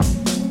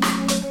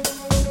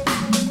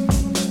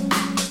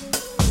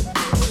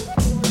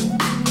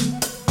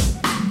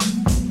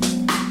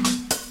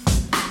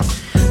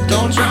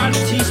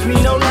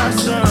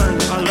lesson.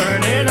 I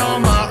learn it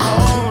on my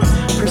own.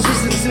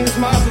 Persistence is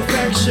my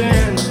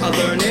perfection. I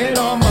learn it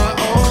on my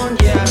own.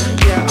 Yeah,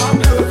 yeah, I'm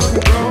hella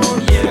fucking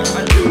grown. Yeah,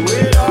 I do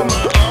it on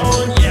my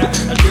own. Yeah,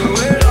 I do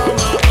it on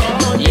my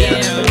own.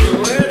 Yeah, I do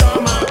it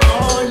on my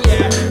own.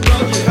 Yeah,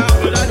 don't you help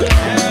it on your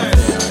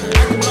ass.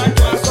 Acting like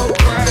you're so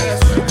crass.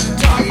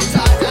 Target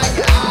tight like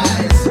your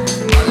eyes.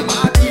 None of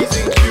my P's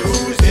and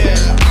Q's.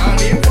 Yeah, I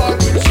don't even fuck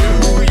with you.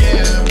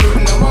 Yeah,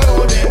 putting on my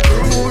old and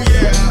through.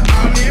 Yeah,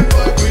 I don't even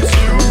fuck with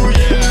you.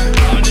 Yeah,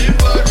 I don't even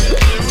fuck with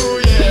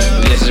you. Yeah.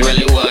 This is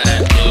really what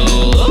I do.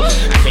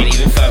 I can't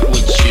even fuck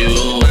with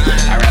you.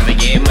 I'd rather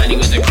get money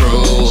with the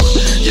crew.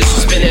 Just to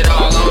spend it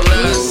all on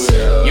us.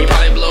 You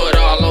probably blow it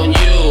all on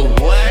you.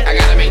 I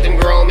gotta make them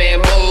grown man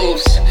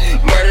moves.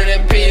 Murder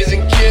them P's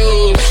and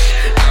Q's.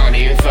 I don't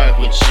even fuck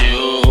with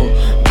you.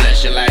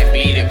 Bless your life,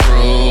 be the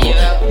crew.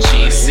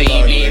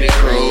 GC, be the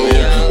crew.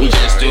 We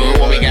just doing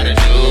what we gotta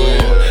do.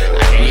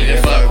 I can't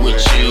even fuck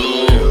with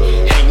you.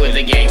 Hang with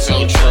the gang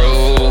so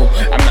true.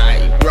 I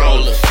might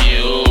roll a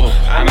few.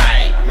 I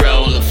might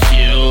roll a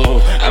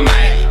few. I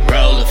might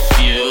roll a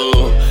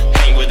few.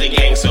 Hang with the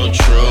gang so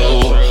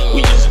true.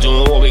 We just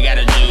doing what we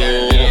gotta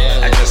do.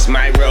 I just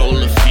might roll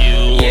a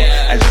few.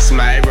 I just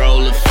might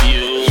roll a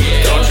few.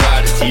 Don't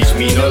try to teach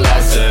me no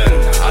lesson.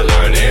 I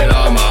learn it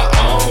on my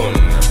own.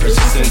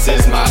 Persistence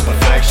is my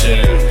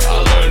perfection. I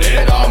learn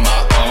it on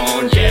my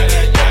own. Yeah,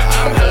 yeah,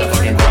 I'm hella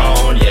fucking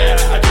grown. Yeah,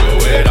 I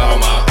do it on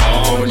my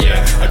own.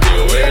 Yeah, I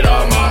do it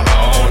on my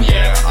own.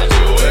 Yeah, I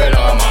do it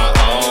on my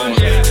own.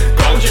 Yeah,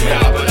 don't you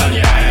help it on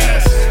your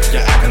ass.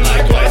 You're acting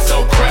like twice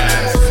so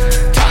crass.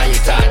 Tie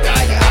your tie,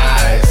 dye your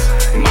eyes.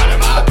 Minding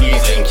my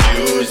P's and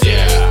Q's.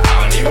 Yeah,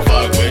 I don't even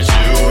fuck with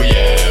you.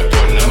 Yeah,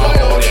 putting on my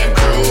old damn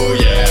crew.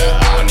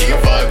 Yeah, I don't even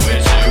fuck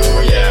with you.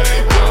 Yeah,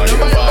 I don't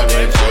even fuck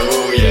with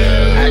you.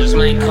 Yeah. I just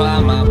might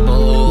call my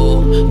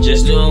boo.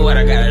 Just doing what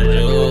I gotta do.